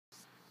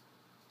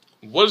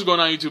What is going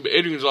on, YouTube?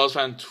 Adrian Gonzalez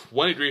fan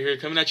 23 here,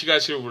 coming at you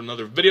guys here with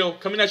another video.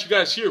 Coming at you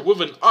guys here with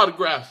an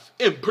autograph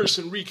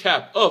in-person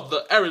recap of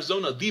the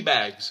Arizona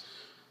D-Bags.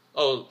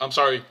 Oh, I'm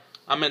sorry.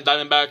 I meant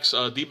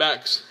Diamondbacks,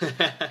 D-Backs.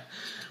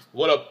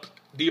 What up,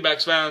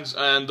 D-Backs fans?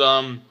 And,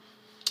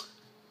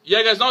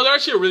 yeah, guys, no, they're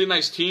actually a really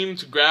nice team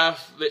to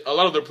graph. A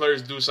lot of their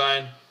players do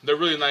sign. They're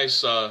really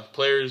nice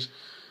players.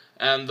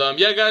 And,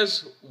 yeah,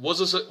 guys, was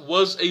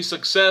a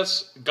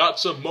success. Got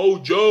some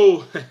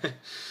mojo.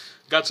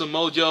 Got some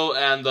mojo,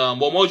 and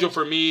well, mojo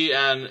for me,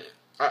 and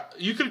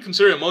you could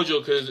consider it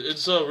mojo because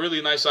it's a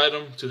really nice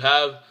item to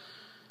have.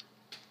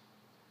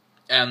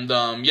 And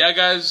yeah,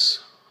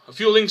 guys, a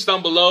few links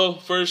down below.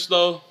 First,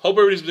 though, hope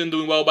everybody's been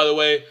doing well. By the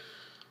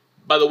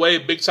way,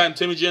 big time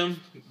Timmy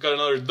Jim got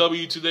another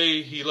W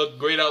today. He looked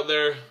great out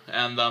there,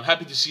 and I'm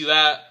happy to see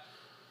that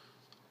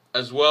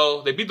as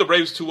well. They beat the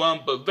Braves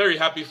 2-1, but very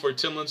happy for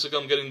Tim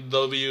Lincecum getting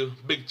the W.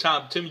 Big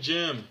time Timmy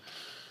Jim,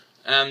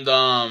 and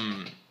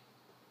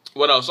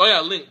what else? Oh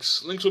yeah,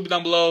 links. Links will be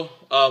down below.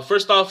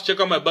 First off,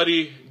 check out my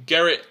buddy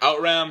Garrett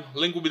Outram.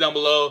 Link will be down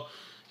below.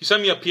 He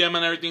sent me a PM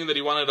and everything that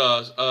he wanted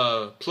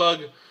a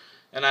plug,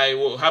 and I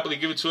will happily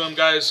give it to him,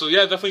 guys. So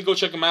yeah, definitely go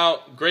check him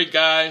out. Great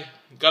guy.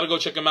 Gotta go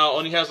check him out.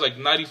 Only has like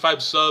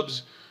 95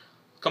 subs.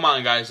 Come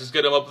on, guys. Let's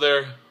get him up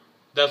there.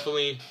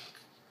 Definitely.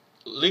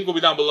 Link will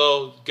be down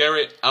below.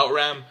 Garrett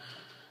Outram.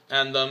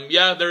 And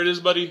yeah, there it is,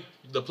 buddy.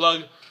 The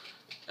plug.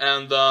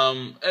 And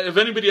if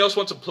anybody else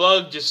wants a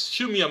plug, just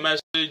shoot me a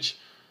message.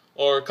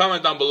 Or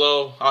comment down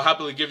below. I'll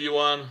happily give you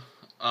one.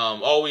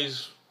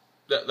 Always,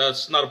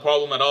 that's not a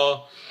problem at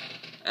all.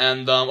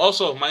 And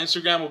also, my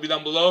Instagram will be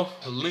down below.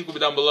 The link will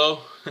be down below.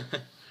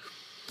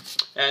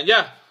 And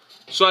yeah,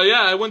 so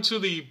yeah, I went to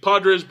the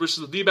Padres versus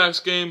the D-Backs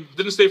game.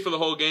 Didn't stay for the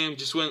whole game.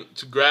 Just went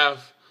to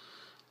graph.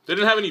 They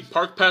didn't have any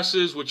park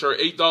passes, which are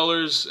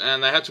 $8,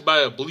 and I had to buy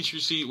a bleach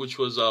receipt, which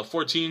was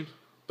 $14.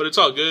 But it's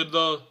all good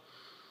though.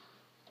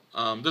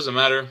 Doesn't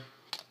matter.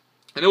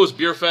 And it was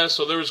Beer Fest,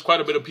 so there was quite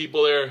a bit of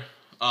people there.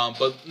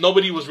 But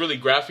nobody was really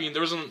graphing.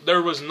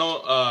 There was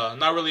no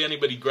not really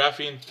anybody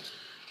graphing.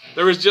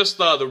 There was just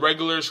the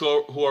regulars who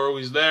are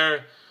always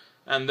there,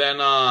 and then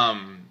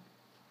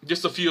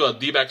just a few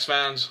D-Backs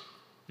fans.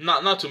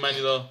 Not too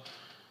many though.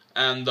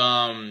 And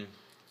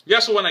yeah,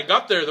 so when I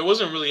got there, there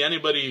wasn't really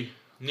anybody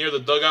near the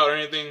dugout or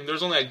anything. There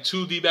was only like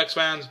 2 D-Backs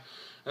fans,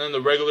 and then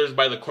the regulars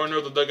by the corner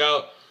of the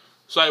dugout.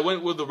 So I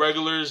went with the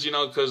regulars, you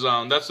know, because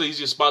that's the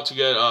easiest spot to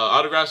get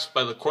autographs,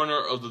 by the corner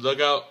of the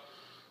dugout.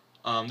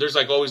 There's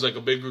like always like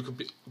a big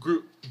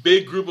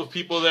group of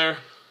people there,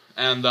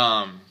 and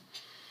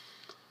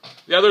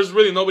yeah, there's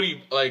really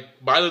nobody like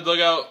by the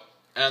dugout.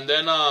 And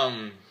then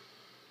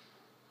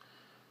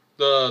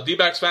the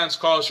D-Backs fans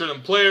call a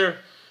certain player.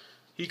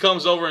 He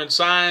comes over and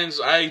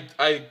signs.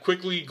 I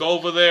quickly go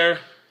over there,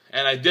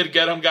 and I did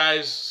get him,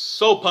 guys.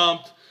 So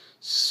pumped,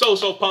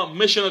 so pumped.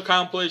 Mission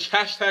accomplished.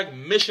 Hashtag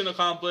mission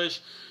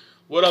accomplished.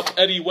 What up,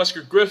 Eddie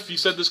Wesker Griff? You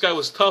said this guy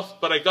was tough,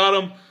 but I got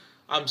him.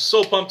 I'm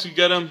so pumped to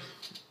get him.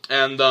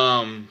 And,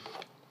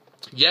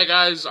 yeah,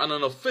 guys, on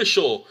an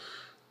official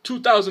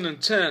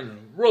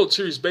 2010 World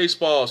Series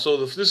Baseball. So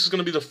this is going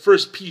to be the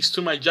first piece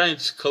to my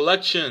Giants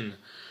collection.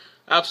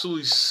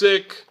 Absolutely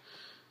sick.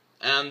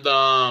 And,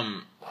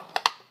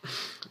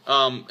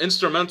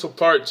 instrumental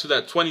part to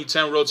that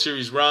 2010 World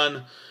Series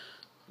run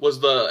was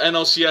the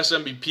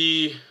NLCS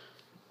MVP.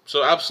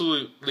 So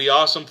absolutely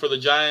awesome for the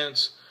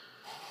Giants.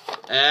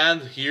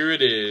 And here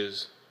it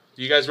is.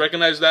 Do you guys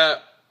recognize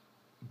that?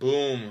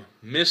 Boom.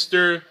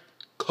 Mr.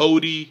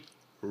 Cody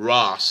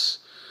Ross.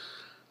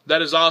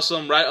 That is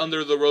awesome. Right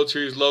under the World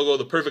Series logo.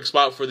 The perfect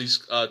spot for these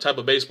type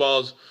of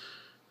baseballs.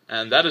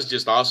 And that is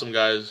just awesome,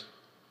 guys.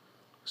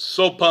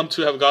 So pumped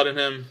to have gotten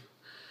him.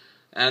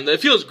 And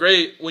it feels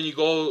great when you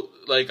go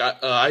like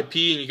IP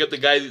and you get the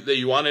guy that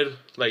you wanted.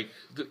 Like,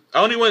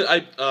 I only went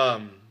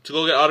to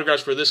go get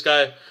autographs for this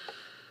guy.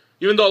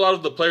 Even though a lot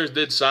of the players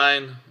did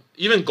sign.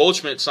 Even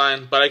Goldschmidt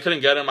signed, but I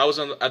couldn't get him. I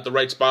wasn't at the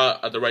right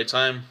spot at the right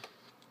time.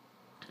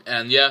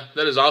 And yeah,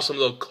 that is awesome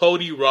though.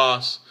 Cody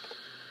Ross.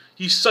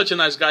 He's such a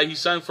nice guy. He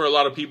signed for a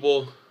lot of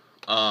people.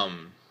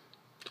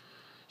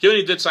 He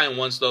only did sign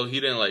once though.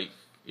 He didn't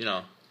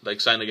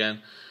sign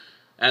again.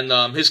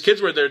 And his kids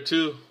were there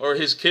too. Or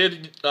his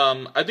kid,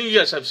 I think you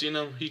guys have seen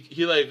him.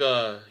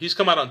 He's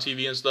come out on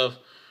TV and stuff.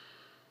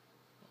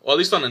 Well, at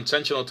least on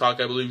Intentional Talk,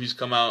 I believe he's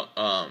come out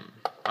on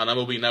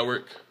MLB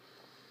Network.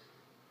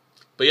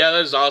 But yeah,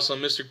 that is awesome.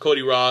 Mr.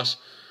 Cody Ross.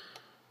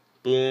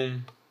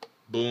 Boom.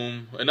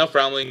 Boom. Enough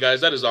rambling,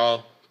 guys. That is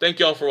all. Thank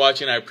you all for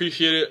watching. I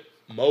appreciate it.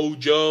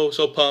 Mojo.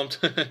 So pumped.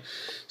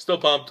 Still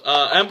pumped.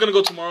 I'm going to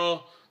go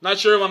tomorrow. Not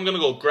sure if I'm going to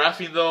go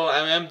graphing, though.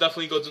 I am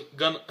definitely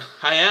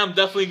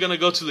going to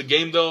go to the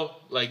game, though.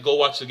 Like, go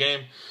watch the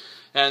game.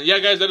 And yeah,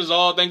 guys, that is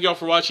all. Thank you all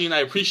for watching. I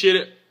appreciate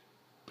it.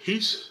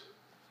 Peace.